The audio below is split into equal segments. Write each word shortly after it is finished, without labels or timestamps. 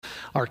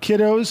Our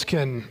kiddos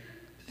can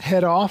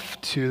head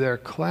off to their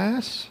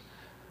class.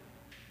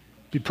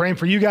 Be praying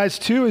for you guys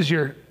too as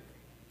you're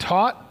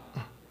taught.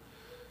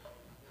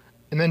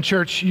 And then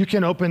church, you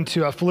can open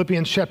to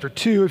Philippians chapter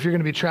 2 if you're going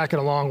to be tracking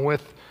along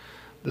with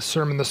the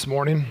sermon this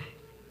morning.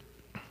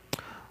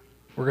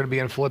 We're going to be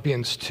in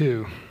Philippians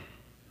 2.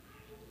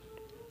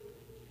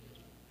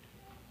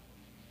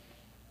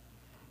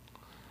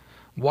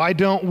 Why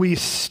don't we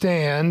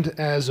stand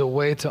as a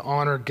way to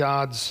honor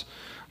God's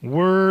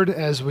word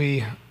as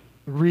we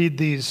read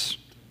these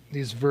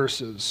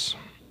verses?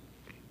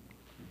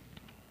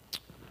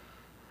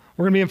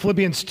 We're going to be in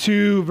Philippians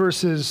 2,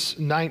 verses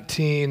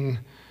 19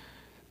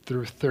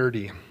 through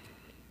 30.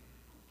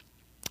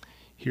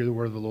 Hear the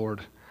word of the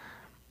Lord.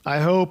 I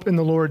hope in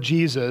the Lord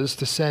Jesus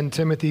to send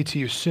Timothy to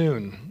you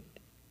soon,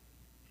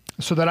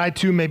 so that I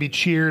too may be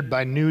cheered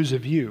by news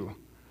of you.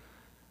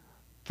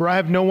 For I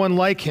have no one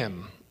like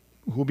him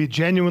who will be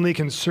genuinely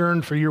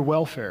concerned for your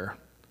welfare.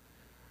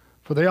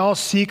 For they all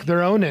seek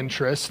their own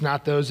interests,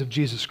 not those of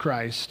Jesus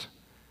Christ.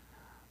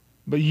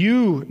 But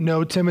you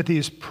know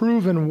Timothy's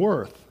proven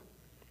worth,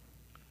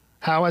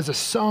 how as a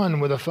son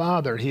with a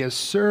father he has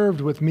served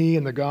with me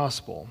in the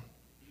gospel.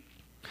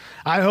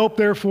 I hope,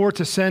 therefore,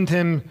 to send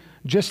him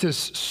just as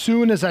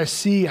soon as I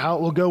see how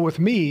it will go with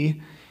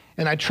me,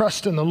 and I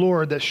trust in the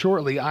Lord that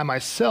shortly I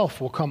myself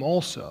will come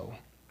also.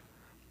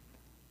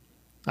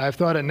 I have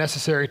thought it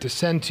necessary to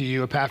send to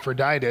you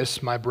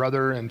Epaphroditus, my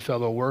brother and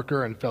fellow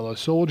worker and fellow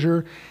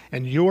soldier,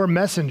 and your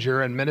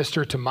messenger and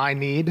minister to my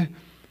need,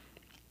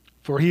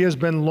 for he has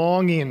been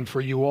longing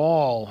for you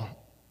all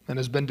and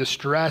has been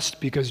distressed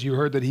because you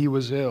heard that he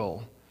was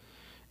ill.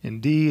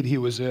 Indeed, he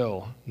was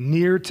ill,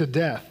 near to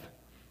death.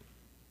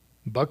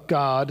 But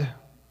God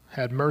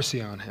had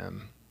mercy on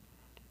him.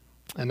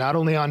 And not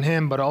only on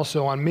him, but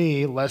also on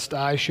me, lest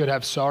I should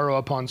have sorrow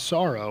upon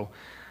sorrow.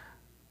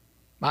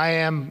 I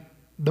am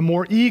the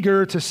more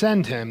eager to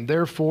send him,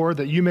 therefore,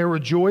 that you may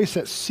rejoice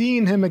at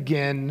seeing him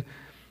again,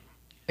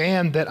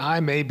 and that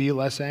I may be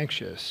less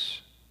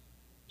anxious.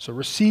 So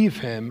receive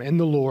him in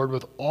the Lord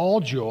with all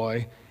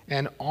joy,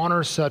 and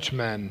honor such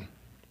men.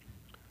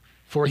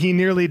 For he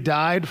nearly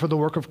died for the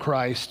work of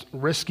Christ,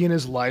 risking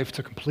his life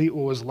to complete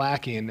what was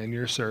lacking in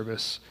your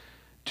service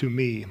to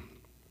me.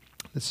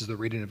 This is the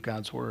reading of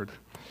God's word.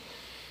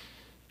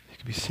 You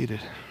can be seated.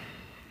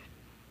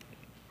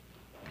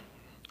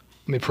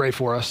 Let me pray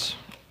for us.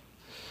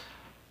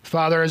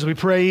 Father, as we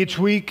pray each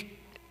week,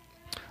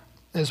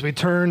 as we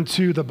turn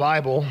to the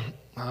Bible,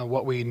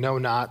 what we know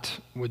not,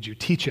 would you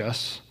teach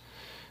us?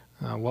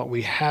 What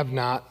we have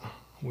not,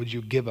 would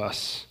you give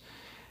us?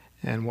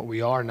 And what we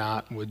are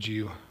not, would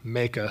you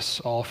make us,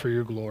 all for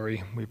your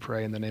glory? We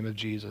pray in the name of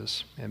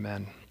Jesus.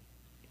 Amen.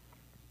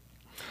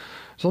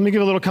 So let me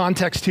give a little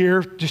context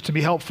here, just to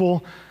be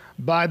helpful.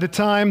 By the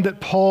time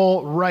that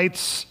Paul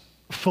writes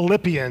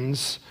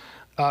Philippians,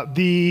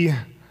 the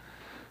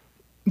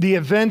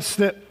events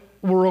that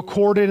were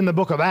recorded in the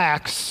book of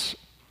Acts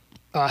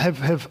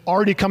have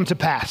already come to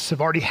pass, have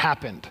already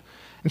happened.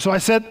 And so I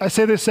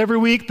say this every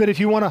week, that if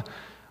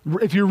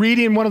you're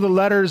reading one of the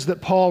letters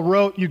that Paul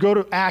wrote, you go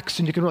to Acts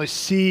and you can really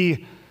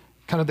see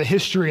kind of the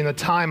history and the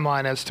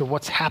timeline as to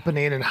what's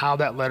happening and how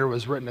that letter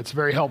was written. It's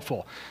very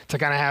helpful to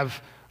kind of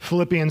have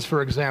Philippians,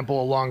 for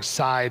example,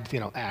 alongside,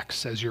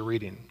 Acts as you're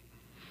reading.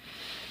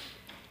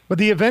 But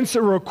the events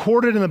that were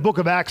recorded in the book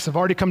of Acts have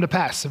already come to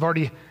pass, have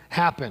already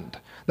happened.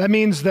 That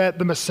means that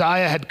the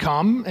Messiah had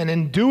come, and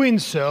in doing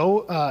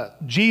so,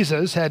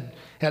 Jesus had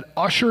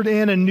ushered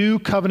in a new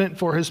covenant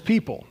for his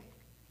people.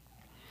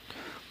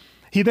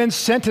 He then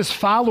sent his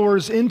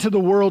followers into the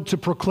world to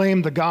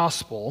proclaim the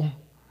gospel,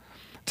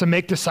 to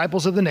make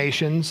disciples of the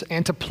nations,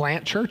 and to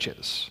plant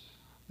churches.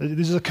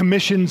 These are the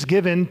commissions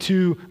given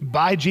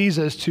by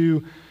Jesus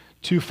to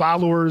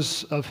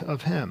followers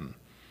of him,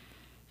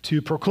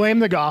 to proclaim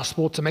the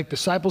gospel, to make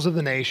disciples of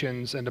the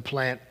nations, and to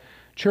plant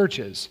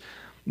churches.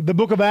 The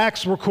book of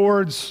Acts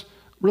records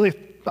really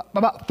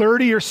about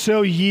 30 or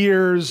so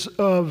years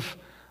of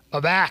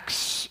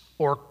Acts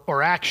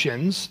or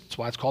actions. That's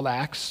why it's called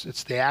Acts.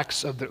 It's the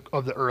acts of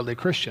the early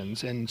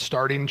Christians in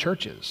starting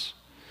churches.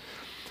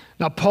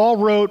 Now, Paul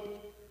wrote,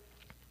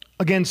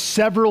 again,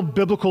 several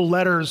biblical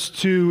letters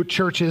to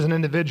churches and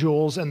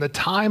individuals, and the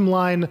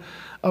timeline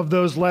of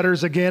those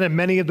letters, again, and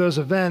many of those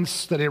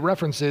events that he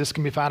references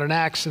can be found in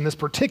Acts. In this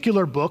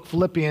particular book,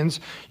 Philippians,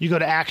 you go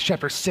to Acts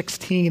chapter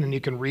 16, and you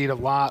can read a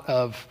lot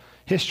of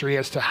history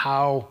as to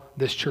how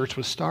this church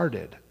was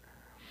started.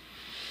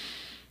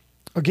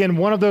 Again,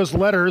 one of those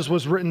letters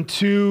was written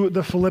to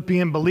the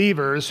Philippian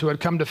believers who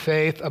had come to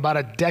faith about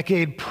a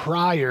decade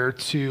prior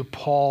to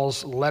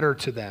Paul's letter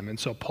to them. And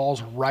so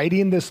Paul's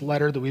writing this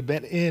letter that we've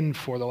been in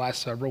for the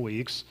last several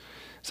weeks,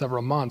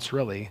 several months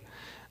really,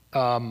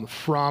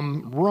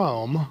 from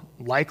Rome,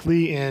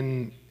 likely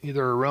in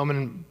either a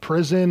Roman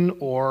prison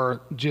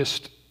or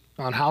just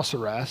on house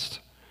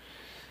arrest.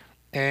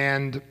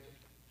 And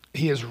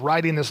he is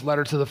writing this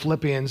letter to the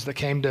Philippians that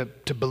came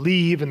to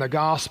believe in the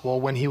gospel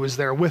when he was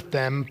there with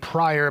them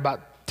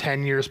about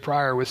 10 years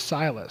prior with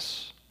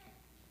Silas.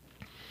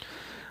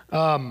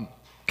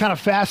 kind of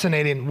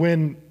fascinating.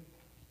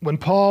 When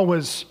Paul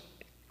was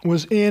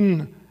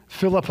in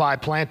Philippi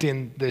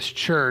planting this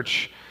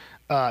church,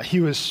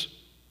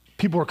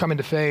 people were coming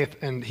to faith,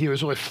 and he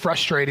was really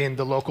frustrating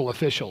the local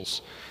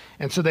officials.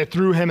 And so they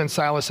threw him and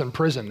Silas in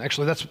prison.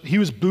 Actually, he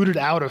was booted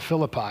out of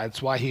Philippi.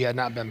 That's why he had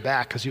not been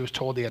back, because he was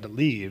told he had to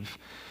leave,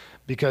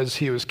 because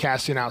he was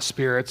casting out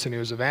spirits and he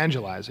was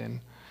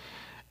evangelizing.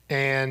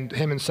 And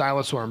him and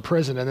Silas were in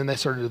prison, and then they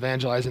started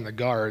evangelizing the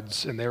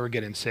guards, and they were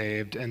getting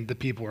saved. And the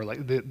people were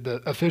like,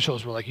 the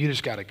officials were like, you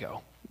just got to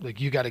go. Like,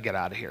 you got to get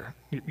out of here.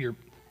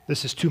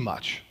 This is too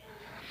much.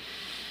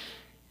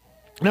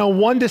 Now,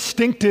 one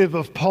distinctive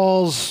of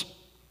Paul's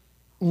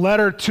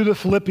letter to the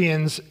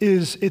Philippians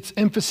is its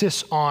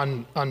emphasis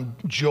on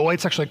joy.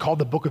 It's actually called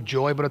the book of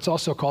joy, but it's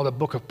also called a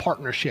book of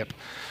partnership.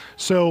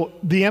 So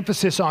the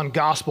emphasis on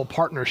gospel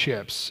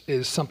partnerships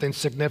is something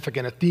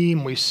significant, a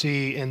theme we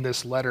see in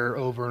this letter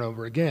over and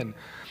over again.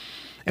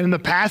 And in the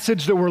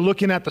passage that we're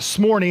looking at this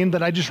morning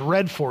that I just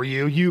read for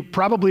you, you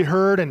probably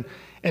heard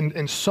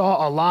and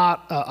saw a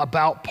lot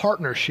about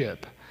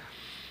partnership.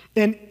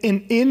 And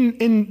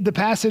in the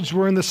passage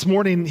we're in this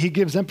morning, he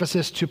gives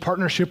emphasis to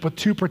partnership with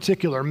two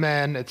particular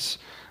men. It's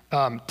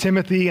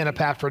Timothy and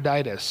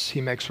Epaphroditus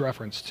he makes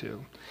reference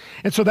to.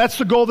 And so that's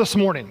the goal this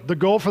morning. The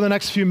goal for the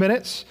next few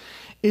minutes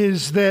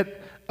is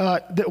that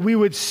we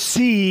would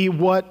see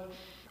what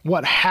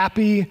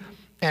happy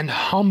and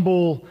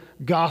humble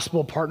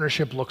gospel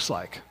partnership looks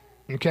like,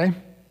 okay?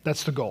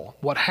 That's the goal,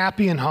 what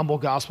happy and humble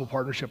gospel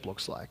partnership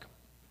looks like.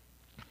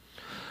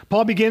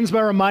 Paul begins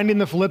by reminding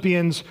the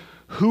Philippians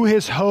who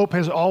his hope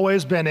has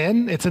always been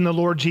in. It's in the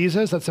Lord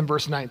Jesus. That's in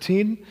verse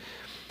 19.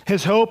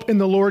 His hope in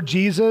the Lord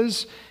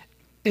Jesus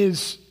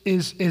is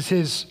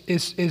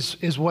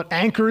what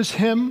anchors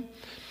him.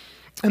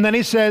 And then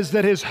he says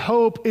that his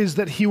hope is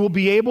that he will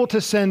be able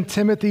to send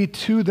Timothy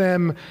to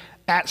them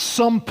at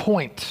some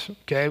point.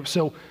 Okay,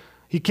 so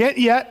he can't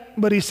yet,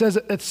 but he says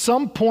at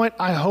some point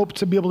I hope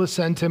to be able to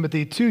send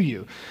Timothy to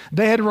you.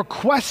 They had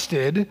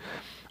requested,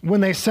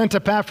 when they sent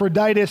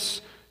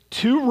Epaphroditus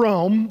to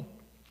Rome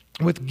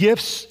with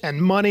gifts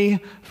and money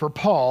for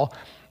Paul,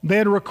 they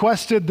had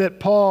requested that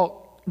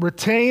Paul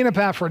retain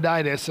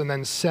Epaphroditus and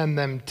then send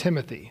them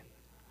Timothy.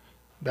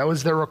 That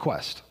was their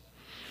request.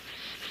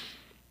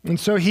 And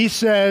so he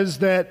says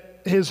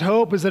that his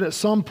hope is that at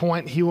some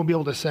point he will be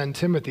able to send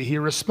Timothy. He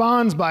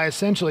responds by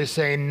essentially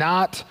saying,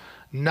 not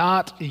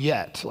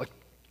yet. Like,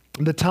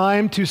 the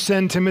time to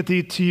send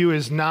Timothy to you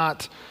is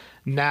not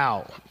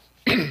now.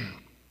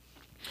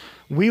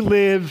 We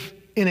live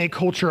in a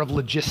culture of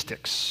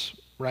logistics,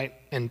 right?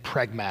 And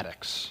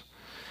pragmatics.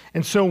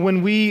 And so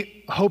when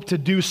we hope to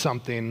do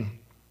something,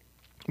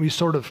 we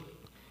sort of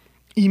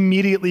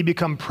immediately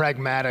become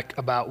pragmatic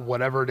about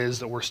whatever it is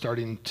that we're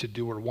starting to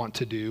do or want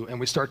to do, and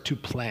we start to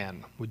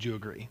plan. Would you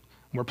agree?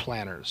 We're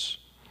planners.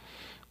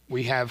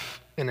 We have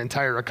an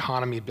entire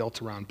economy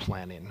built around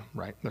planning,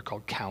 right? They're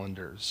called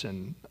calendars,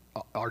 and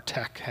our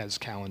tech has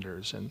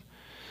calendars, and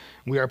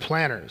we are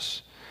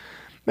planners.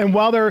 And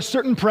while there are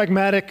certain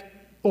pragmatic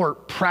or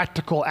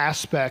practical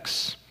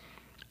aspects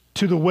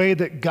to the way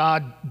that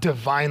God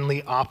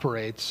divinely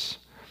operates,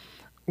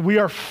 we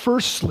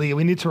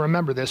need to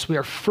remember this, we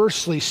are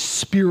firstly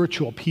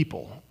spiritual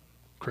people,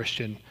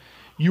 Christian.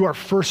 You are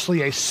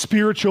firstly a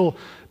spiritual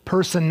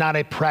person, not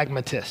a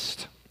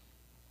pragmatist.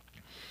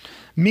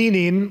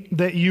 Meaning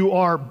that you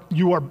are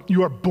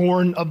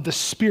born of the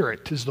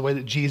Spirit, is the way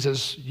that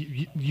Jesus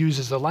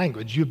uses the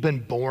language. You've been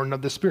born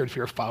of the Spirit if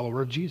you're a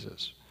follower of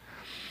Jesus.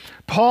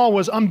 Paul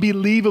was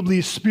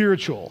unbelievably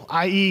spiritual,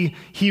 i.e.,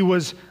 he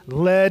was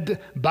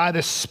led by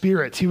the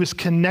Spirit. He was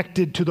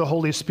connected to the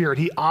Holy Spirit.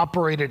 He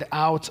operated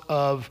out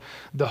of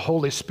the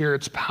Holy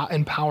Spirit's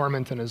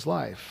empowerment in his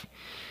life.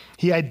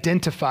 He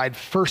identified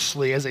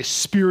firstly as a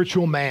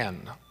spiritual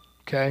man,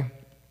 okay?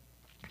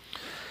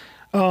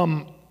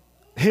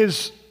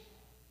 His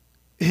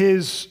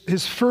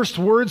first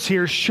words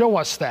here show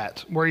us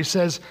that, where he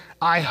says,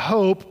 I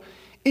hope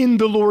in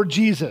the Lord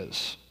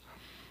Jesus.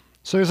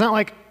 So it's not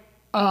like,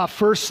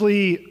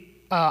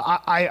 firstly,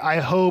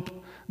 I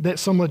hope that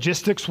some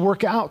logistics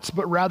work out,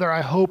 but rather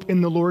I hope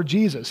in the Lord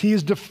Jesus. He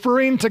is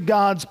deferring to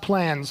God's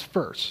plans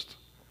first,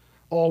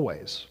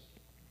 always.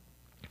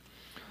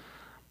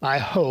 I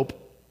hope,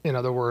 in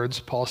other words,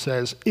 Paul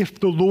says, if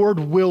the Lord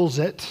wills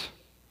it,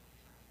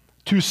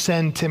 to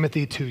send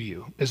Timothy to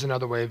you, is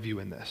another way of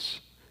viewing this.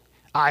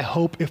 I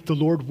hope, if the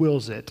Lord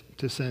wills it,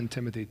 to send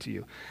Timothy to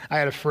you. I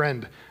had a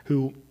friend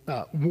who,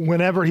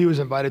 whenever he was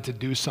invited to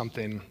do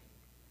something,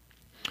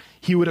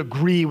 he would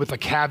agree with a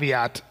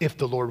caveat, if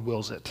the Lord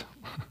wills it.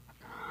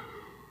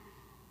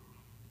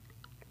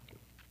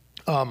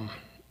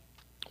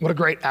 What a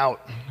great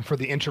out for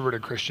the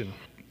introverted Christian.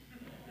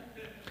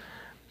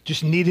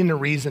 Just needing a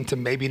reason to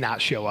maybe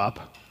not show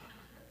up.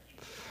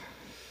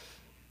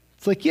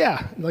 It's like,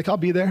 yeah, like I'll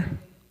be there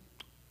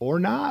or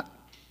not.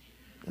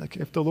 Like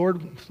if the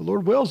Lord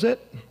wills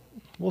it,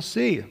 we'll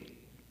see.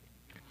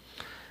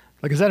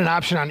 Like, is that an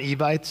option on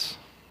Evites?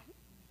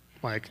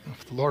 Like,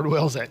 if the Lord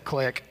wills it,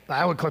 click.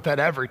 I would click that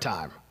every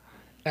time.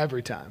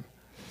 Every time.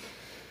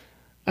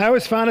 I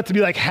always found it to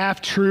be like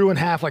half true and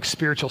half like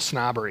spiritual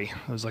snobbery.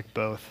 It was like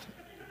both.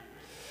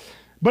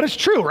 But it's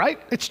true, right?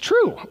 It's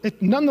true.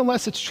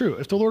 Nonetheless, it's true.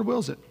 If the Lord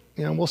wills it,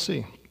 we'll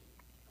see.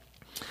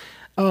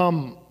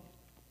 In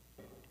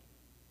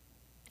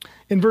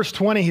verse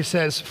 20, he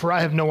says, "For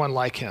I have no one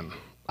like him."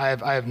 I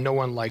have no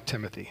one like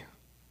Timothy,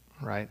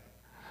 right?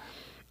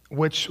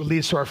 Which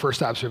leads to our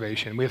first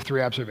observation. We have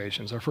three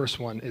observations. Our first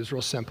one is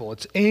real simple.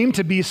 It's aim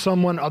to be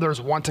someone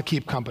others want to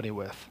keep company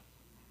with.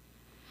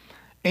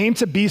 Aim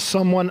to be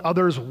someone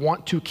others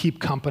want to keep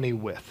company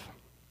with.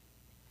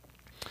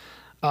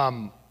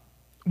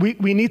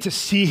 We need to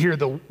see here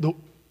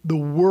the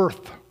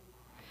worth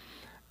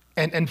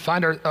and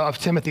of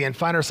Timothy and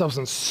find ourselves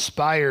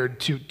inspired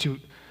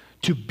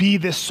to be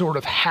this sort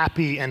of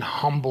happy and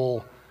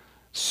humble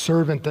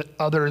servant that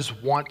others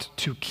want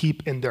to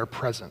keep in their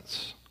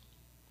presence.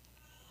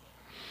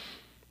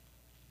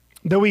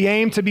 That we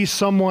aim to be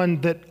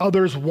someone that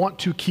others want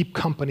to keep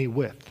company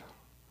with.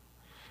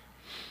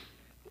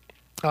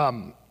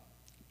 Can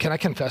I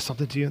confess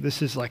something to you?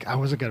 This is like, I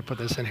wasn't going to put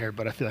this in here,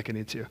 but I feel like I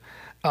need to.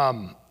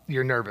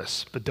 You're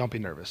nervous, but don't be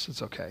nervous.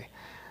 It's okay.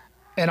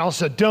 And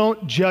also,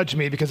 don't judge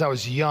me because I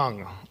was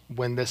young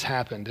when this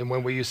happened and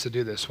when we used to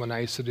do this. When I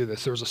used to do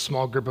this, there was a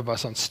small group of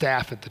us on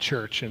staff at the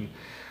church. And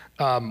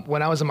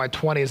when I was in my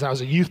 20s, I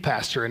was a youth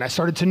pastor, and I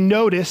started to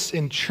notice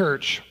in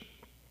church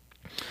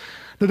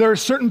that there are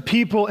certain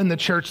people in the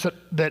church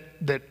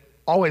that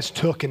always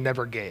took and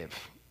never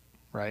gave,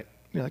 right?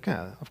 You're like,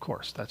 of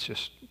course, that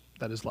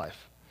is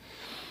life.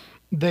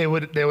 They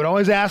would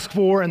always ask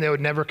for, and they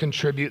would never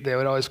contribute. They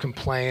would always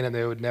complain, and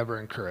they would never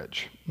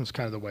encourage. That's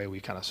kind of the way we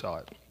kind of saw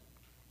it.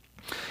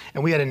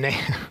 And we had a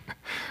name.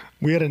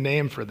 We had a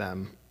name for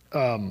them.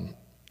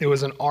 It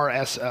was an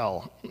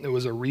RSL. It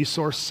was a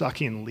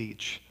resource-sucking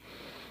leech.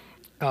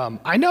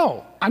 I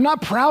know. I'm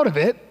not proud of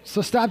it,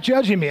 so stop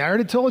judging me. I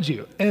already told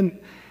you. And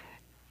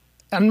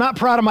I'm not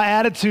proud of my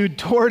attitude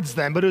towards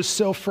them, but it was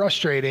so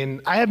frustrating.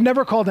 I have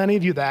never called any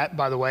of you that,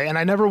 by the way, and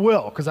I never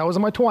will, because I was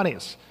in my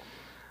 20s.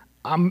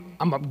 I'm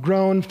a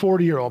grown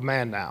 40-year-old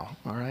man now,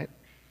 all right?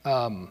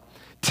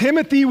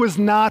 Timothy was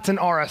not an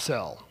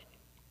RSL.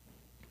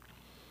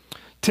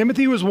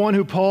 Timothy was one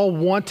who Paul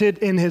wanted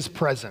in his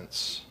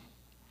presence.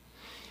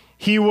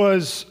 He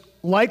was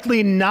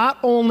likely not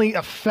only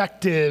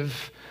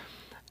effective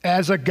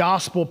as a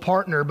gospel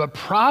partner, but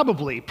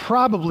probably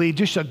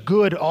just a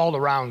good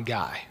all-around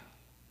guy.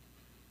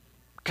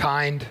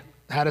 Kind,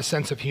 had a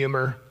sense of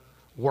humor,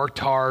 worked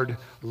hard,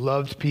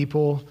 loved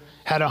people,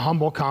 had a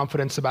humble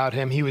confidence about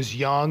him. He was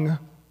young,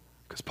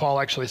 because Paul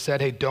actually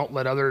said, hey, don't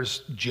let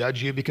others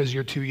judge you because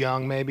you're too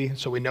young, maybe.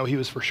 So we know he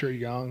was for sure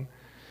young,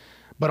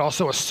 but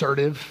also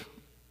assertive,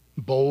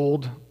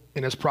 bold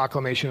in his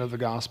proclamation of the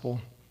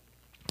gospel.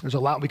 There's a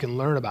lot we can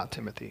learn about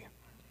Timothy.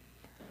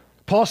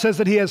 Paul says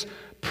that he has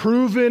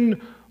proven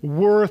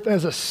worth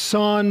as a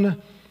son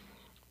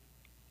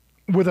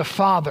with a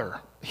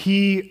father.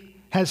 He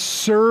has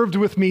served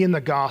with me in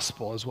the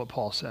gospel, is what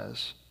Paul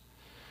says.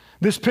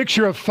 This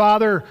picture of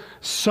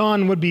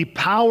father-son would be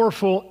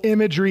powerful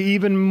imagery,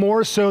 even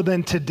more so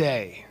than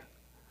today.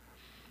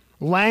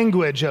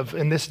 Language of,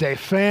 in this day,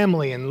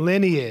 family and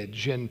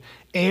lineage and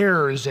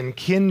heirs and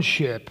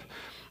kinship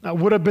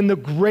would have been the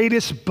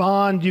greatest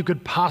bond you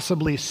could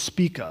possibly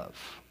speak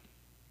of.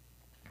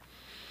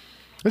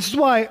 This is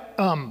why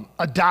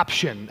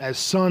adoption as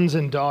sons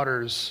and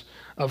daughters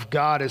of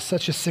God is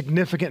such a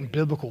significant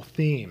biblical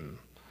theme.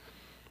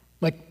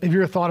 Like, have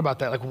you ever thought about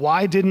that? Like,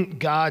 why didn't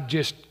God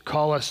just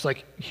call us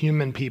like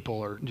human people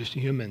or just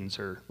humans?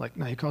 Or like,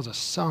 no, he calls us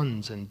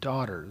sons and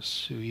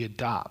daughters who he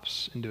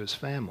adopts into his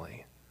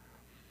family.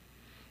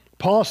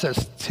 Paul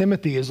says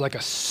Timothy is like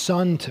a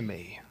son to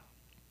me.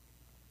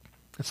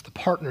 It's the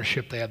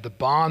partnership they have, the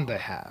bond they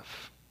have.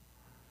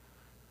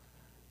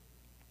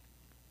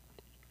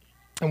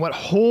 And what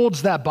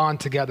holds that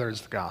bond together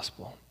is the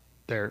gospel.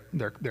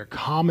 Their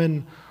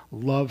common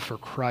love for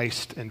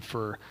Christ and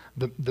for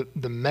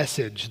the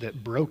message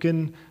that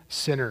broken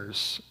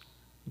sinners,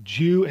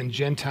 Jew and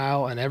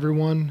Gentile and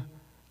everyone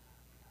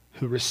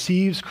who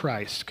receives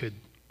Christ could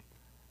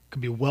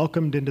be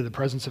welcomed into the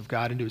presence of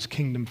God, into his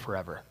kingdom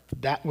forever.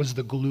 That was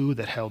the glue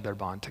that held their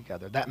bond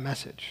together, that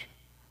message.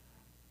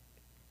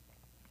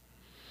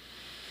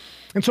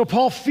 And so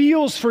Paul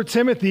feels for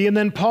Timothy, and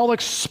then Paul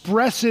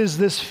expresses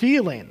this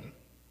feeling.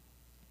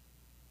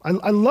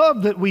 I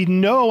love that we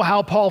know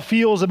how Paul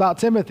feels about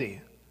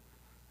Timothy.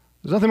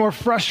 There's nothing more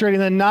frustrating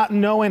than not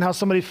knowing how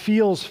somebody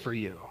feels for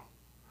you.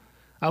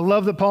 I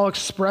love that Paul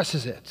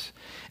expresses it.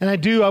 And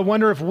I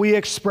wonder if we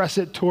express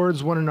it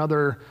towards one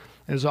another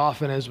as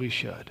often as we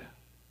should.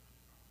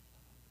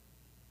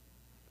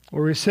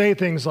 Or we say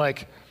things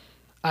like,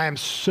 I am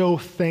so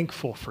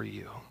thankful for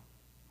you.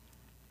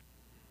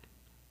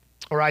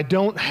 Or I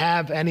don't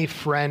have any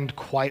friend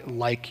quite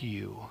like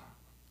you.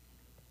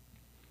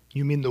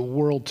 You mean the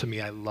world to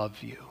me. I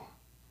love you.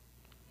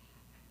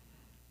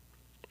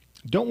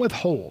 Don't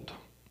withhold.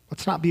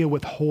 Let's not be a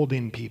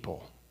withholding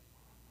people.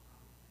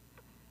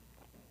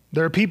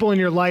 There are people in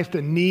your life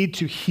that need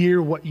to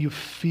hear what you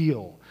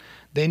feel.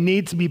 They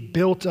need to be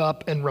built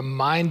up and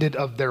reminded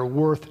of their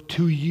worth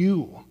to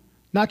you.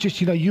 Not just,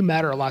 you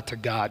matter a lot to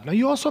God. No,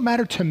 you also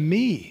matter to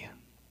me.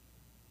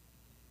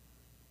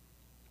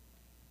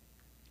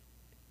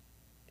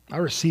 I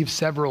received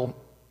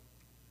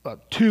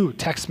two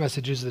text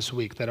messages this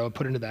week that I would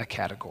put into that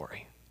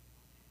category.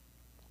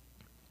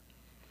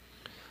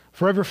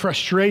 For every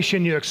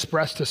frustration you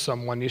express to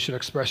someone, you should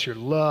express your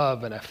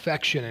love and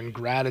affection and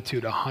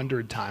gratitude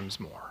 100 times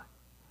more.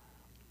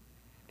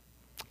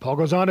 Paul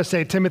goes on to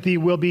say, Timothy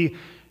will be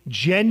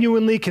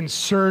genuinely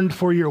concerned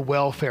for your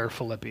welfare,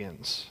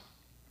 Philippians.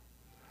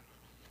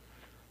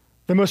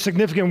 The most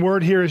significant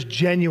word here is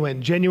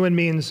genuine. Genuine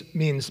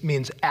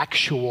means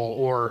actual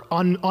or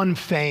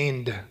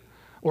unfeigned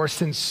or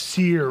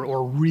sincere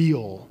or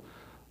real.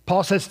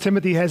 Paul says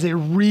Timothy has a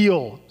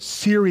real,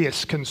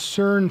 serious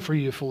concern for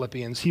you,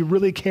 Philippians. He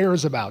really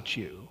cares about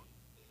you.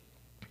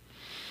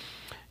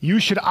 You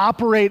should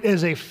operate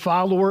as a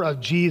follower of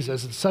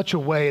Jesus in such a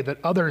way that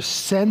others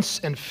sense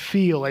and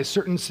feel a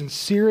certain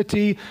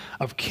sincerity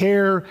of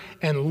care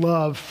and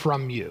love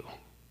from you.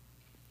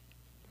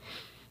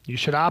 You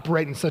should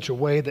operate in such a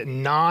way that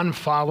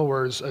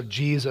non-followers of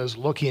Jesus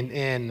looking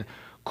in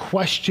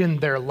question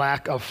their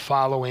lack of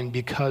following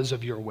because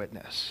of your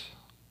witness.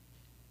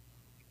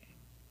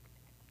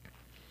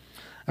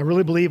 I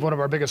really believe one of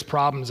our biggest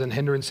problems and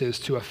hindrances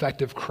to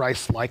effective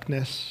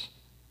Christ-likeness,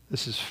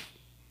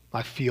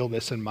 I feel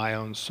this in my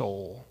own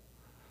soul,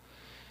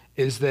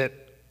 is that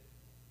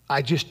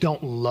I just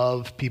don't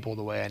love people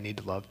the way I need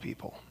to love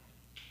people.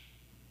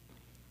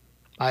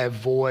 I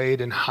avoid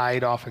and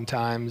hide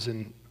oftentimes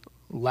and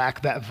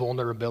lack that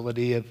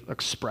vulnerability of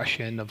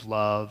expression of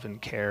love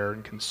and care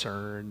and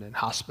concern and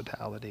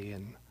hospitality.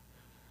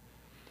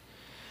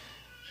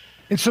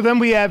 And so then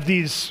we have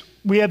these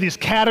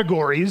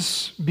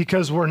categories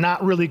because we're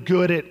not really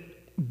good at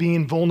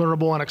being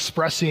vulnerable and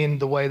expressing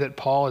the way that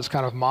Paul is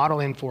kind of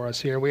modeling for us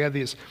here. We have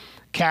these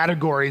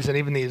categories and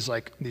even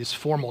these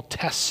formal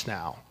tests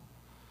now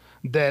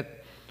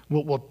that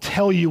will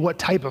tell you what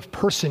type of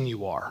person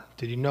you are.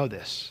 Did you know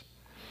this?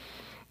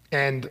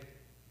 And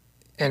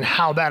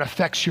how that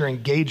affects your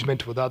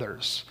engagement with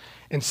others.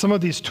 And some of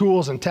these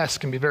tools and tests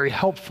can be very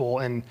helpful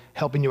in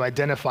helping you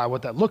identify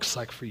what that looks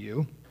like for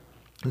you.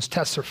 Those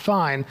tests are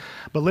fine,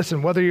 but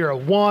listen, whether you're a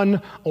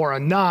 1 or a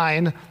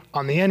 9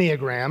 on the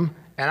Enneagram,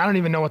 and I don't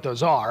even know what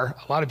those are,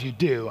 a lot of you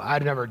do,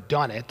 I've never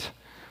done it,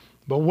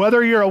 but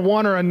whether you're a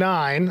 1 or a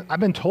 9, I've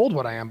been told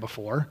what I am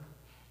before.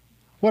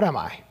 What am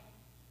I? I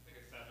think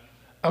it's 7.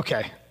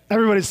 Okay,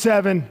 everybody's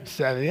 7.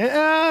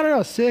 I don't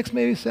know, 6,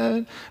 maybe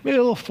 7, maybe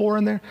a little 4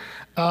 in there.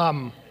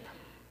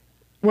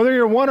 Whether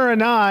you're 1 or a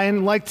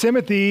 9, like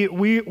Timothy,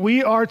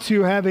 we are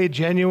to have a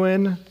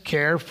genuine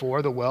care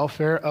for the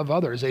welfare of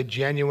others, a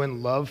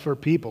genuine love for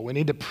people. We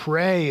need to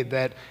pray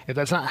that if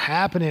that's not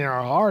happening in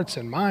our hearts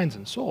and minds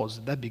and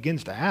souls, that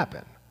begins to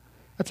happen.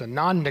 That's a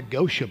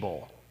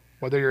non-negotiable,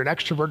 whether you're an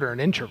extrovert or an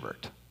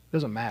introvert. It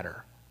doesn't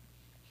matter.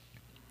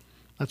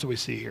 That's what we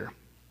see here.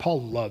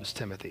 Paul loves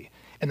Timothy,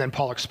 and then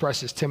Paul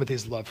expresses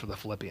Timothy's love for the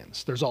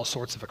Philippians. There's all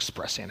sorts of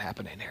expressing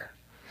happening here.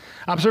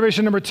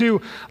 Observation number 2,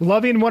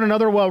 loving one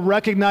another while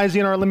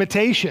recognizing our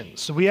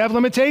limitations. So we have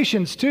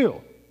limitations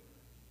too.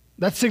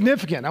 That's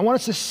significant. I want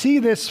us to see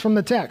this from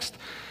the text,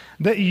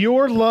 that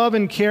your love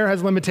and care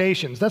has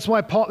limitations. That's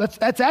why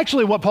that's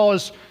actually what Paul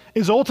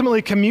is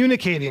ultimately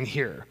communicating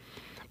here.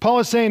 Paul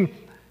is saying,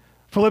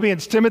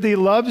 Philippians, Timothy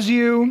loves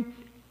you,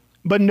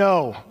 but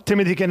no,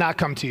 Timothy cannot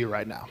come to you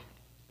right now.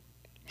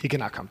 He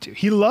cannot come to you.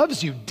 He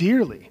loves you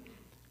dearly.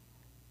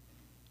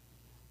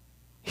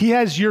 He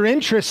has your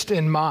interest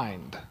in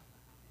mind,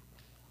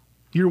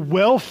 your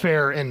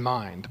welfare in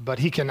mind, but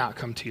he cannot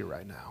come to you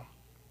right now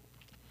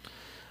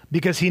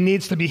because he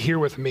needs to be here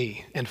with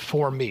me and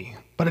for me.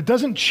 But it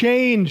doesn't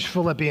change,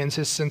 Philippians,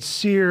 his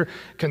sincere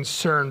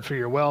concern for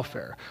your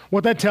welfare.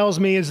 What that tells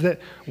me is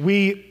that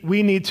we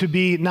need to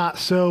be not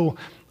so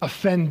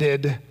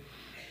offended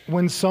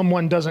when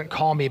someone doesn't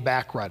call me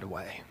back right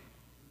away,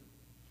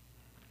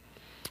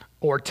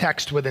 or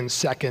text within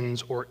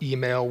seconds, or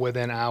email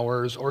within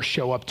hours, or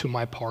show up to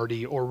my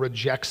party, or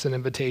rejects an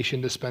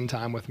invitation to spend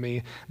time with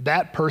me.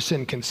 That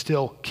person can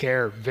still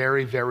care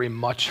very, very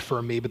much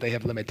for me, but they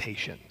have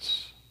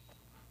limitations.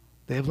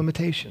 They have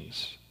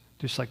limitations,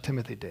 just like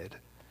Timothy did.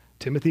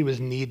 Timothy was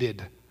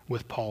needed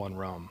with Paul in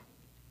Rome.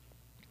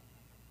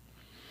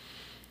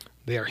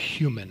 They are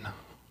human.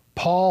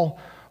 Paul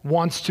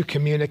wants to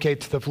communicate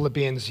to the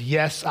Philippians,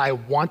 yes, I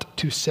want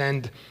to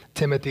send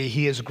Timothy.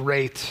 He is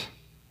great.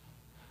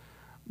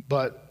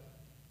 But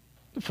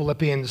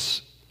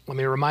Philippians, let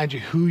me remind you,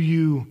 who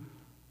you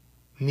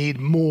need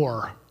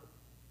more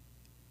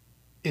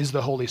is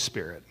the Holy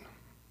Spirit.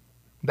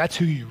 That's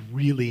who you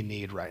really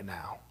need right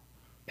now,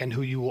 and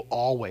who you will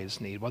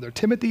always need. Whether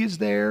Timothy is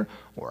there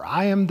or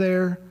I am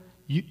there,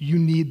 you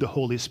need the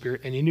Holy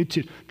Spirit, and you need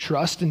to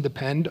trust and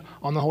depend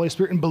on the Holy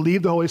Spirit and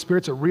believe the Holy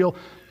Spirit's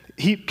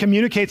he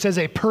communicates as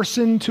a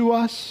person to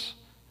us,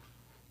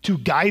 to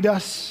guide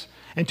us,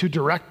 and to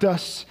direct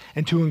us,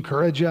 and to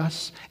encourage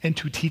us, and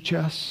to teach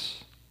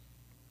us.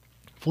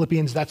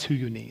 Philippians, that's who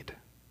you need.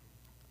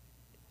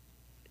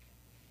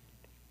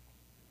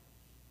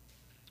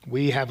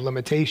 We have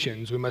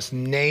limitations. We must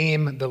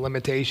name the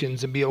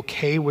limitations and be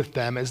okay with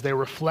them as they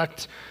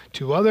reflect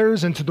to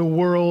others and to the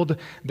world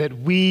that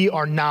we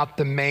are not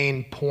the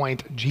main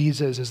point.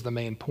 Jesus is the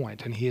main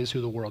point, and he is who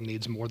the world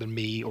needs more than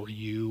me or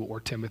you or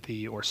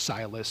Timothy or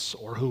Silas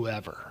or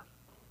whoever.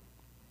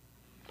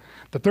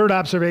 The third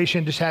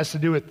observation just has to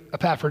do with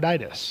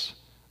Epaphroditus.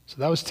 So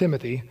that was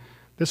Timothy.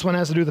 This one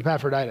has to do with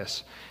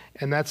Epaphroditus.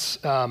 And that's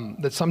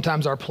that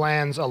sometimes our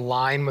plans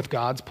align with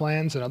God's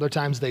plans and other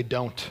times they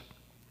don't.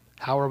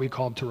 How are we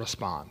called to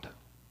respond?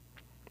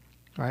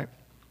 Right?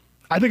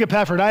 I think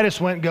Epaphroditus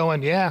went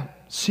going, yeah,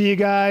 see you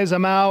guys,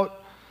 I'm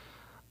out,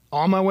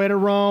 on my way to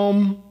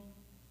Rome.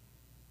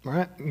 All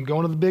right, I'm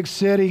going to the big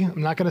city.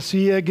 I'm not going to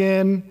see you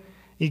again.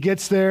 He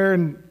gets there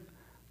and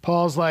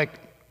Paul's like,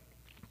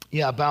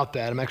 yeah, about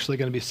that. I'm actually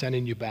going to be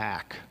sending you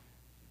back.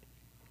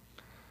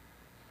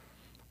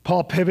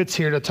 Paul pivots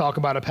here to talk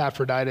about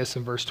Epaphroditus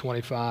in verse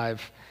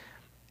 25.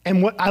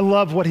 And I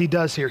love what he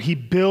does here. He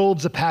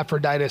builds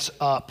Epaphroditus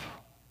up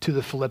to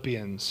the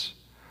Philippians.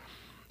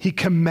 He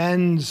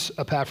commends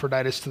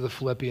Epaphroditus to the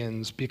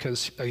Philippians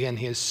because, again,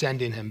 he is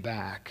sending him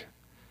back.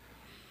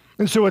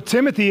 And so with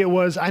Timothy, it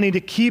was, I need to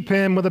keep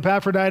him. With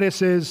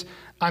Epaphroditus is,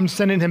 I'm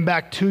sending him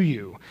back to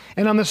you.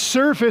 And on the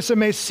surface, it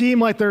may seem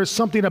like there's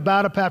something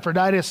about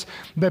Epaphroditus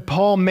that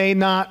Paul may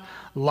not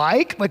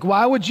like. Like,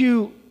 why would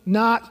you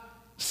not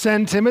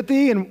send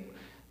Timothy? And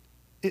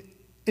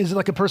is it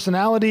like a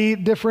personality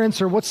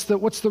difference, or what's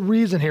the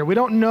reason here? We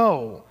don't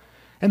know.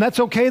 And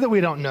that's okay that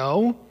we don't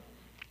know,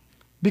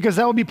 because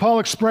that would be Paul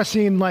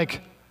expressing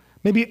like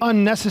maybe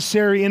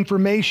unnecessary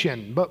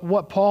information. But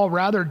what Paul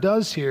rather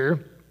does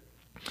here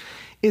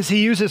is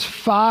he uses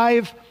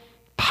 5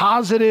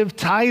 positive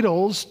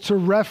titles to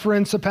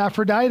reference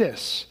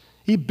Epaphroditus.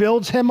 He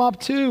builds him up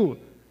too.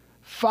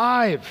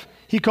 5.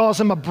 He calls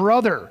him a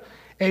brother,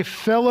 a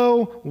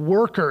fellow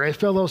worker, a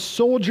fellow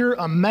soldier,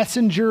 a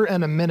messenger,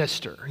 and a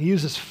minister. He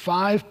uses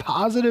 5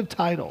 positive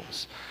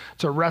titles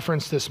to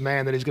reference this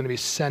man that he's going to be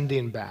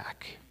sending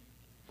back.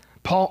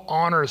 Paul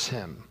honors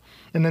him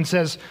and then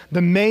says,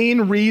 the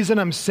main reason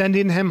I'm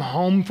sending him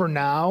home for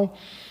now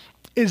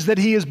is that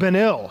he has been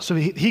ill. So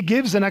he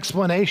gives an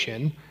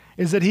explanation,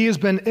 is that he has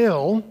been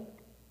ill.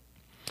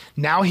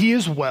 Now he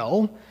is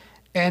well,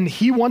 and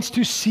he wants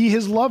to see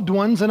his loved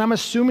ones, and I'm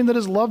assuming that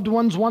his loved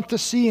ones want to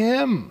see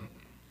him.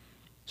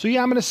 So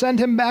yeah, I'm going to send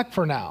him back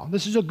for now.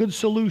 This is a good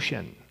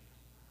solution.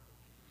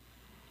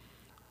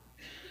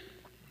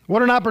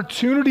 What an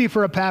opportunity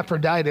for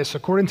Epaphroditus,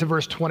 according to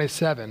verse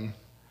 27.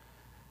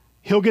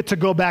 He'll get to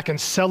go back and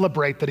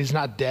celebrate that he's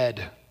not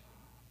dead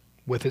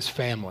with his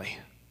family.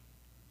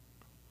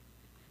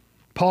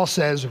 Paul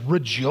says,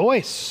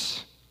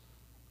 rejoice,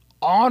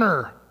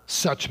 honor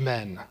such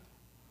men.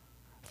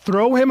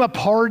 Throw him a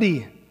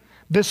party.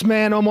 This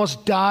man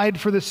almost died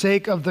for the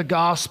sake of the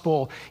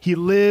gospel. He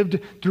lived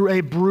through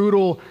a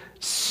brutal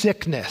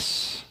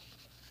sickness.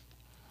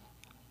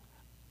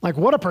 Like,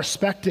 what a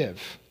perspective.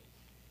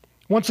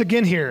 Once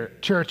again here,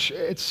 church,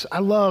 I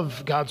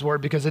love God's word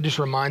because it just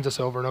reminds us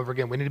over and over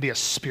again, we need to be a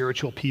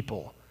spiritual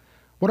people.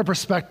 What a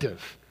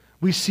perspective.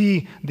 We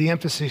see the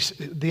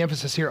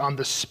emphasis here on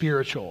the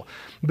spiritual.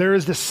 There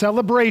is the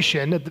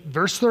celebration, at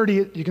verse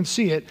 30, you can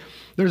see it.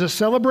 There's a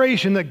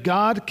celebration that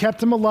God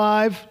kept him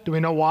alive. Do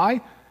we know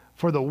why?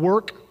 For the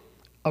work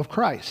of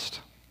Christ.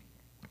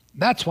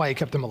 That's why he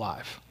kept him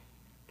alive.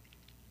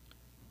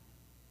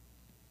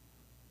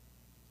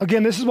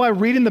 Again, this is why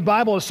reading the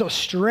Bible is so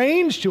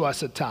strange to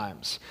us at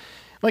times.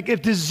 Like,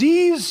 if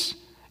disease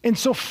and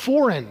so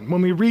foreign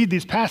when we read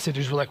these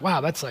passages, we're like, wow,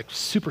 that's like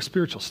super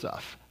spiritual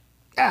stuff.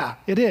 Yeah,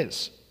 it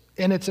is.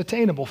 And it's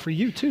attainable for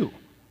you too.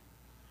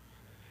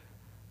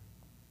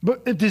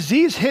 But if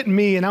disease hit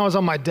me and I was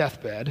on my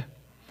deathbed,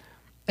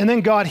 and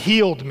then God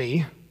healed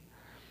me,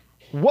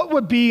 what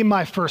would be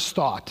my first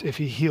thought if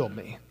he healed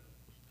me?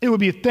 It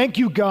would be, thank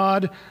you,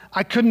 God.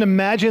 I couldn't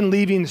imagine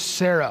leaving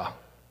Sarah,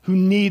 who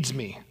needs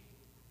me.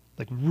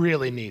 Like,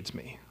 really needs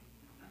me.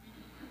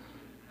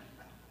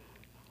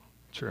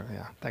 True,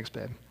 yeah. Thanks,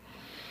 babe.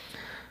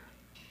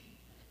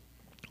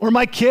 Or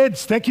my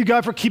kids. Thank you,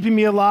 God, for keeping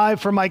me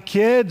alive for my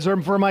kids or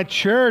for my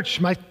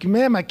church. My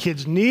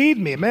kids need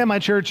me. Man, my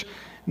church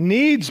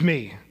needs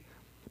me.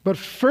 But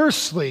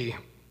firstly,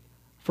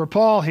 for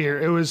Paul here,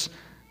 it was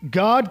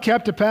God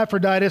kept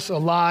Epaphroditus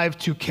alive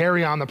to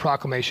carry on the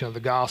proclamation of the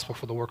gospel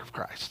for the work of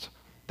Christ.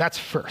 That's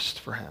first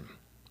for him.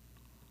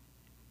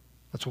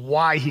 That's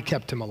why he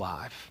kept him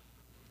alive.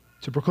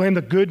 To proclaim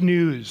the good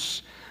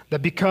news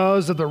that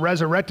because of the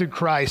resurrected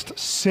Christ,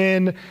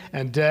 sin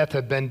and death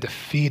have been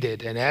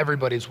defeated and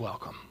everybody's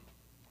welcome.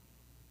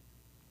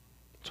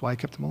 That's why he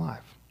kept him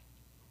alive.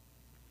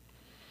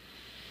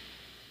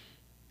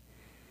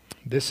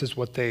 This is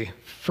what they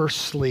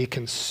firstly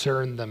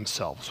concerned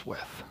themselves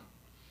with.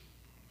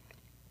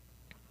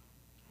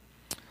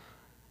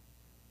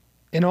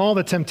 In all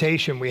the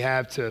temptation we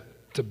have to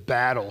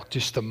battle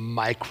just the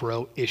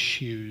micro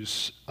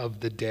issues of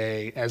the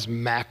day, as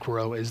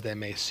macro as they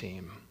may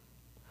seem,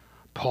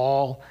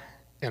 Paul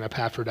and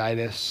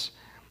Epaphroditus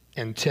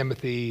and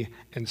Timothy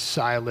and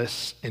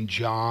Silas and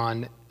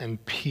John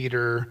and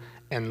Peter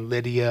and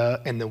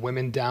Lydia and the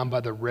women down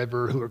by the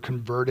river who were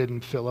converted in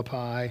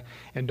Philippi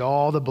and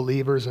all the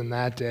believers in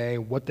that day,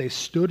 what they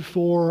stood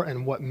for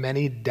and what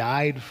many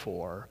died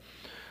for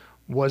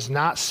was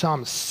not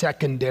some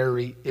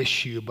secondary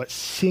issue, but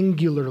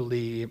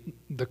singularly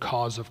the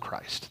cause of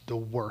Christ, the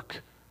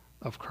work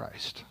of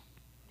Christ.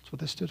 That's what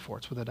they stood for.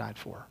 It's what they died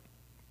for.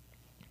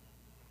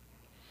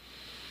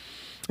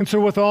 And so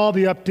with all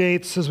the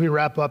updates as we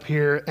wrap up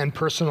here and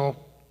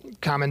personal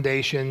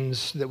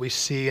commendations that we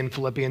see in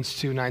Philippians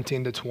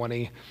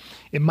 2:19-20,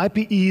 it might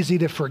be easy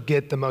to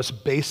forget the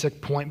most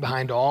basic point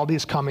behind all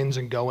these comings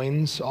and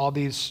goings, all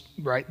these,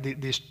 right,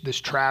 these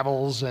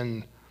travels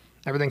and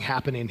everything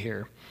happening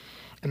here.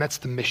 And that's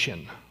the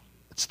mission.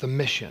 It's the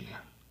mission.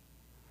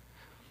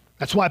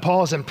 That's why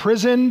Paul is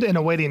imprisoned and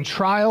awaiting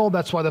trial.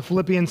 That's why the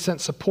Philippians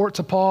sent support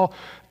to Paul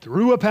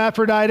through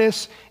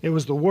Epaphroditus. It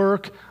was the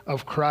work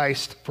of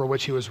Christ for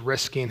which he was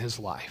risking his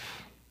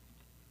life.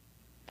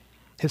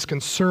 His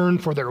concern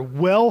for their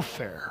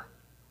welfare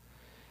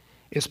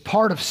is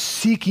part of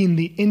seeking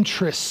the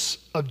interests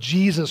of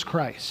Jesus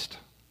Christ.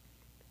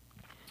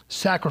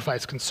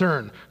 Sacrifice,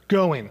 concern,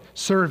 going,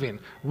 serving,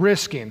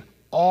 risking,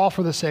 all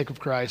for the sake of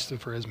Christ and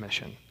for his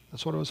mission.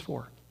 That's what it was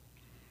for.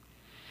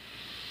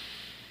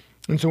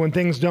 And so when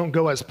things don't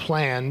go as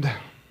planned,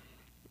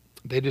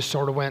 they just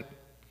sort of went,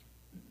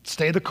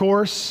 stay the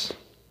course,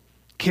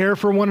 care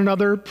for one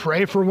another,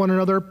 pray for one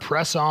another,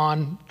 press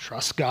on,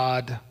 trust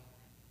God.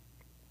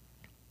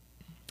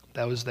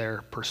 That was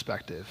their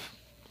perspective.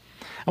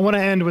 I want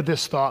to end with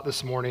this thought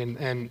this morning,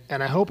 and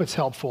I hope it's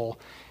helpful,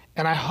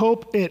 and I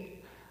hope it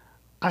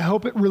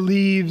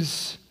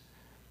relieves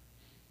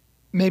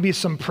maybe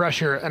some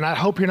pressure, and I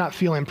hope you're not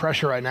feeling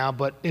pressure right now,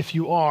 but if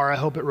you are, I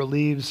hope it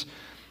relieves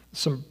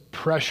some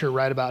pressure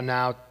right about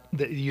now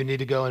that you need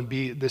to go and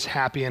be this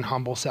happy and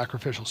humble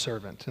sacrificial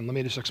servant. And let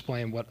me just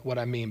explain what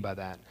I mean by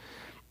that.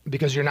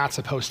 Because you're not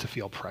supposed to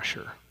feel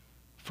pressure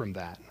from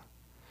that.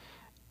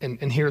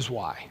 And here's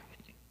why.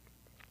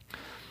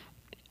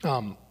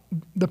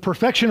 The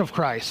perfection of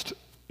Christ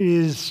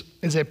is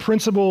a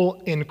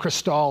principle in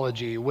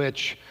Christology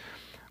which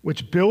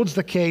builds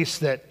the case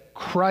that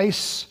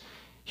Christ's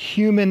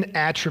human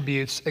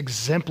attributes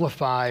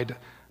exemplified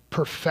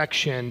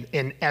perfection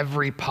in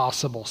every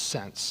possible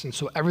sense. And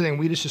so everything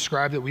we just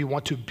described that we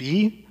want to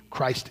be,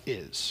 Christ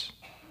is.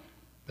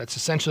 That's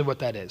essentially what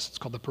that is. It's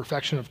called the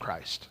perfection of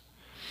Christ.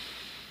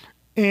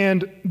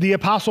 And the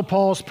Apostle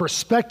Paul's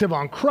perspective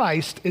on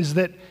Christ is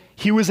that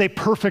he was a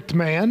perfect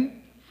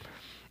man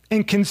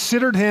and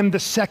considered him the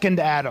second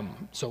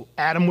Adam. So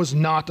Adam was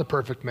not a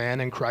perfect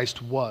man and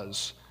Christ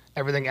was.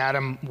 Everything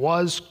Adam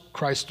was,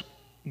 Christ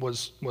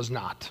was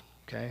not,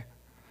 okay?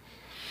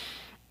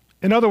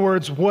 In other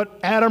words, what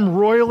Adam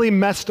royally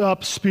messed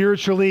up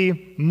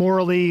spiritually,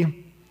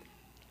 morally,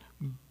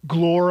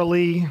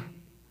 glorily,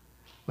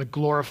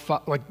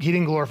 like he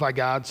didn't glorify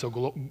God, so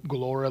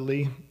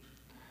glorily.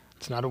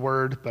 It's not a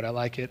word, but I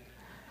like it.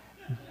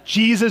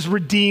 Jesus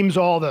redeems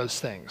all those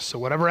things. So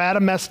whatever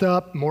Adam messed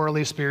up,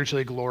 morally,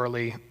 spiritually,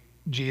 glorily,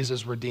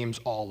 Jesus redeems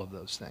all of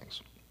those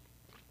things.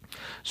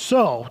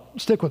 So,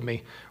 stick with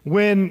me.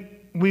 When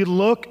we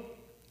look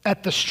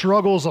at the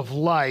struggles of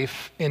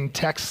life in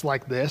texts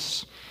like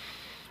this,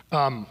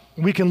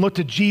 we can look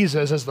to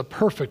Jesus as the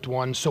perfect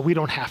one so we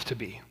don't have to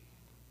be,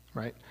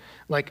 right?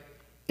 Like,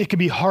 it can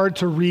be hard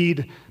to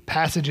read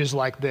passages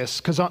like this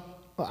because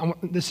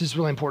this is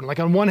really important. Like,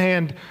 on one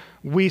hand,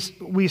 we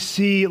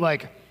see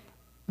like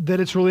that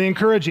it's really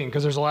encouraging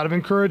because there's a lot of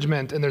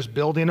encouragement and there's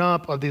building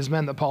up of these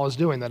men that Paul is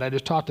doing that I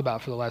just talked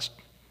about for the last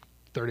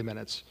 30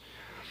 minutes.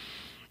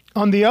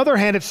 On the other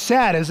hand, it's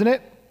sad, isn't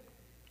it?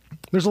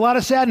 There's a lot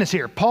of sadness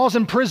here. Paul's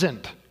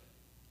imprisoned.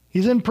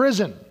 He's in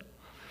prison.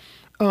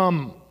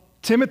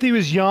 Timothy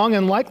was young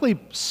and likely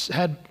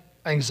had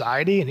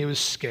anxiety and he was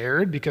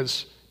scared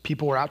because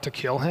people were out to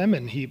kill him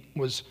and he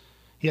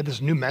had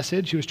this new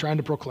message he was trying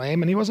to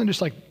proclaim and he wasn't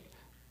just like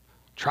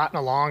trotting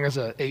along as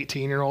a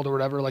 18-year-old or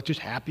whatever, like just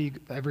happy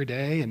every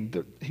day,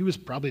 and he was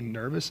probably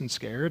nervous and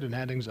scared and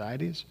had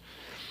anxieties.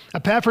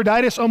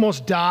 Epaphroditus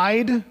almost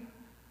died,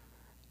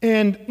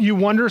 and you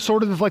wonder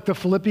sort of if like the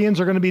Philippians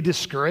are going to be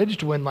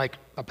discouraged when like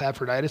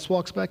Epaphroditus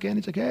walks back in.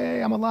 He's like,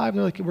 hey, I'm alive. And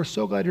they're like, we're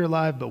so glad you're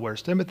alive, but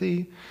where's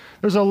Timothy?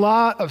 There's a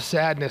lot of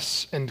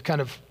sadness and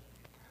kind of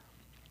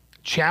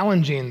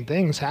challenging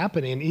things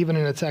happening even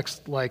in a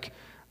text like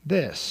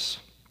this.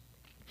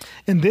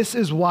 And this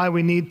is why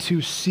we need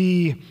to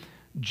see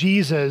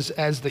Jesus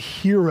as the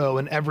hero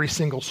in every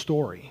single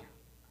story.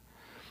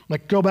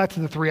 Like, go back to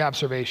the three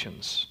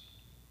observations.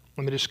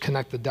 Let me just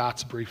connect the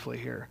dots briefly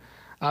here.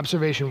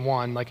 Observation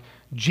one, like,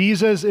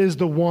 Jesus is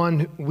the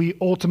one we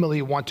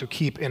ultimately want to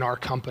keep in our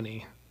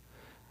company.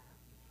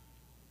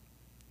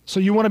 So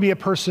you want to be a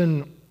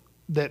person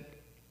that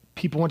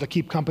people want to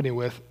keep company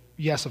with?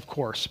 Yes, of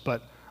course,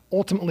 but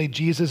ultimately,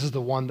 Jesus is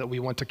the one that we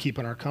want to keep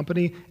in our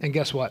company. And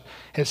guess what?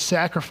 His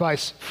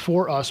sacrifice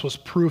for us was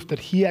proof that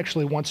he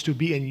actually wants to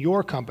be in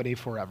your company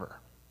forever.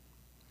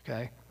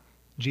 Okay?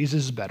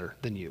 Jesus is better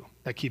than you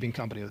at keeping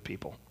company with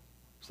people.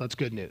 So that's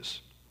good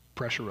news.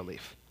 Pressure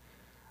relief.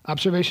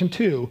 Observation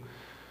 2,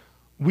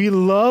 we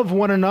love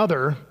one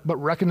another, but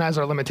recognize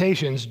our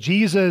limitations.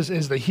 Jesus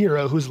is the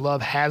hero whose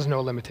love has no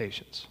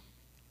limitations.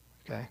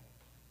 Okay?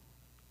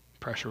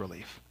 Pressure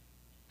relief.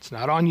 It's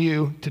not on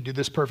you to do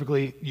this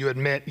perfectly. You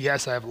admit,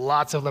 yes, I have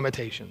lots of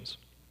limitations.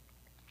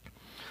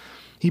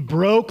 He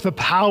broke the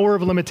power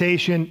of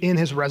limitation in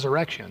his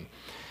resurrection.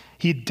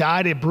 He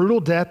died a brutal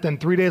death, then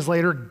 3 days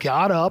later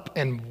got up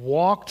and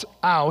walked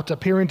out,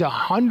 appearing to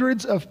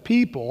hundreds of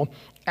people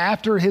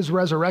after his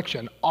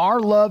resurrection. Our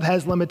love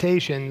has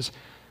limitations.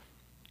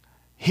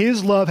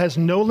 His love has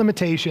no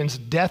limitations.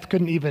 Death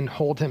couldn't even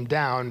hold him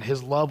down.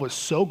 His love was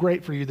so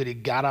great for you that he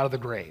got out of the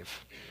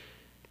grave.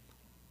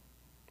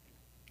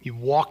 He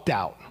walked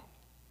out.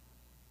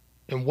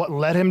 And what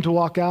led him to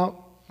walk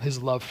out?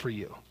 His love for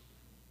you.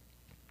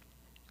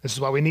 This is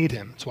why we need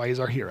him. That's why he's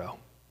our hero.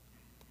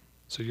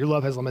 So your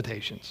love has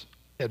limitations.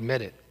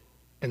 Admit it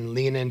and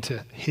lean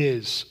into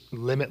his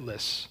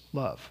limitless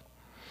love.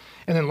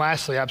 And then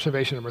lastly,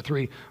 observation number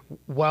 3,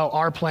 while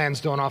our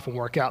plans don't often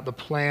work out, the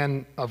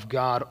plan of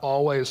God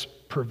always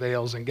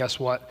prevails. And guess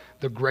what?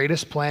 The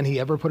greatest plan he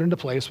ever put into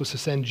place was to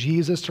send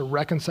Jesus to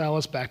reconcile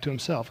us back to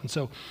himself. And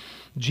so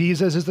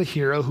Jesus is the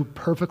hero who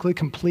perfectly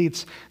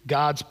completes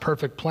God's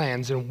perfect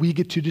plans, and we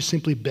get to just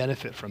simply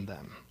benefit from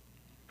them.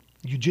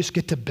 You just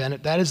get to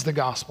benefit. That is the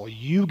gospel.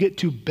 You get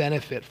to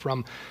benefit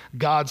from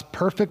God's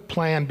perfect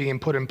plan being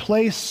put in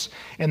place,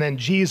 and then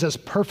Jesus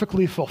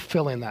perfectly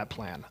fulfilling that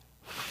plan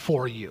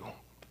for you.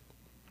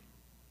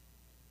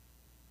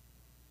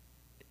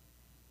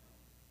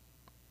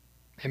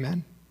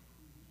 Amen?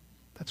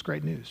 That's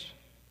great news.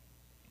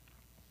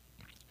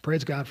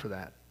 Praise God for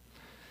that.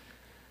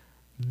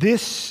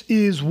 This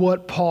is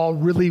what Paul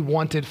really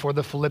wanted for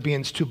the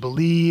Philippians to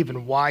believe,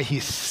 and why he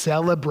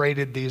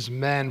celebrated these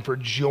men for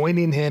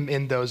joining him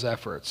in those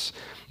efforts.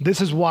 This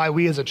is why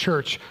we as a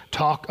church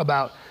talk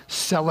about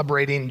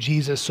celebrating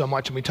Jesus so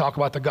much, and we talk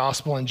about the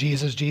gospel and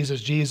Jesus,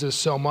 Jesus, Jesus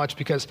so much,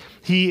 because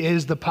he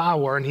is the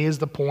power and he is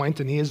the point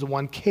and he is the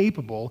one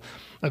capable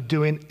of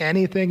doing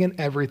anything and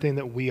everything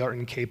that we are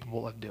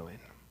incapable of doing.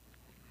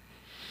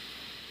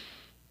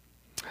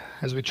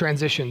 As we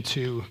transition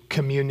to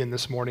communion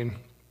this morning,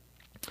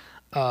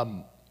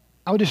 I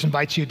would just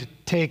invite you to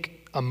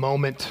take a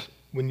moment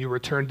when you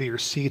return to your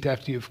seat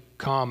after you've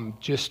come,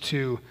 just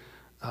to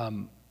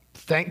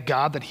thank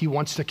God that he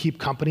wants to keep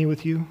company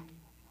with you,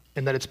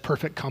 and that it's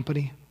perfect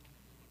company,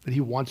 that he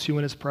wants you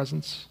in his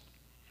presence,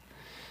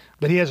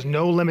 that he has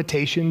no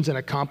limitations in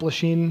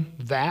accomplishing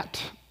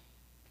that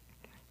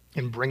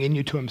and bringing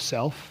you to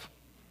himself.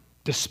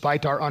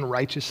 Despite our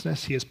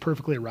unrighteousness, he is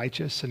perfectly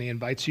righteous, and he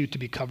invites you to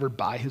be covered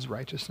by his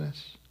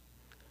righteousness.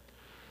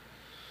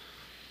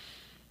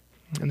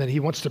 And that he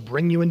wants to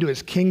bring you into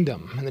his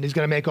kingdom, and that he's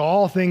going to make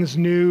all things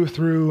new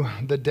through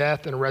the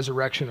death and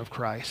resurrection of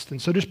Christ.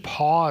 And so just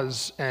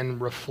pause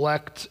and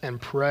reflect and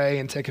pray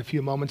and take a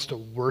few moments to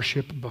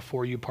worship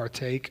before you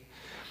partake.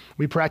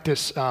 We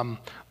practice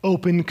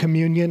open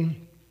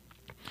communion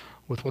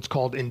with what's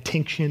called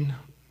intinction.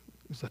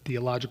 It's a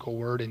theological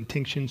word,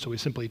 intinction. So we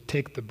simply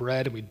take the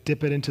bread and we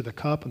dip it into the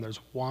cup, and there's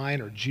wine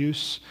or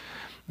juice.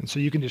 And so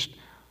you can just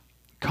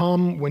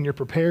come when you're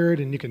prepared,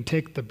 and you can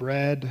take the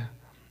bread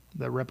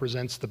that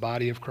represents the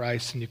body of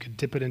Christ, and you can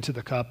dip it into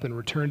the cup and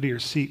return to your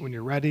seat when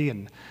you're ready,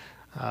 and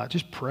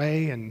just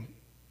pray and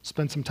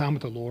spend some time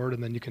with the Lord,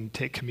 and then you can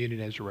take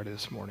communion as you're ready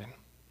this morning.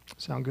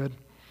 Sound good?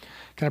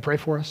 Can I pray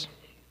for us?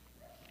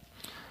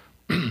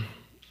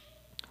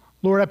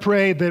 Lord, I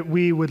pray that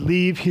we would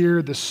leave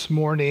here this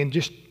morning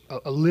just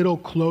a little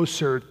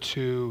closer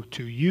to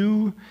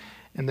you,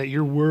 and that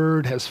your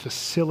word has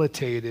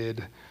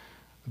facilitated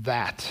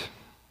that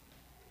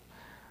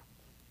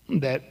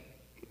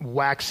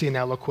waxing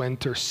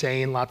eloquent or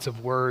saying lots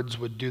of words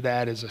would do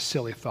that as a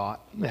silly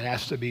thought. It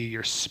has to be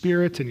your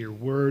spirit and your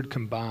word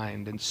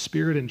combined, and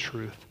spirit and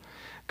truth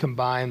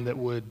combined, that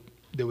would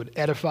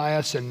edify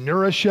us and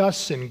nourish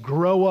us and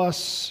grow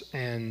us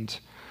and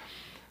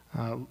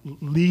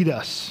lead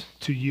us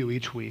to you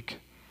each week.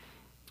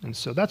 And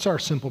so that's our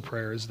simple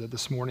prayer, is that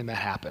this morning that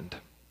happened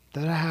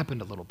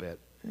a little bit,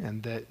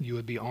 and that you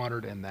would be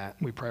honored in that.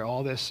 We pray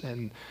all this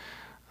in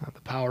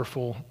the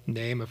powerful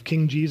name of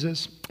King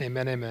Jesus.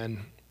 Amen,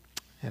 amen,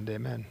 and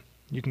amen.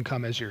 You can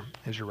come as you're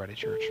ready,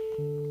 church.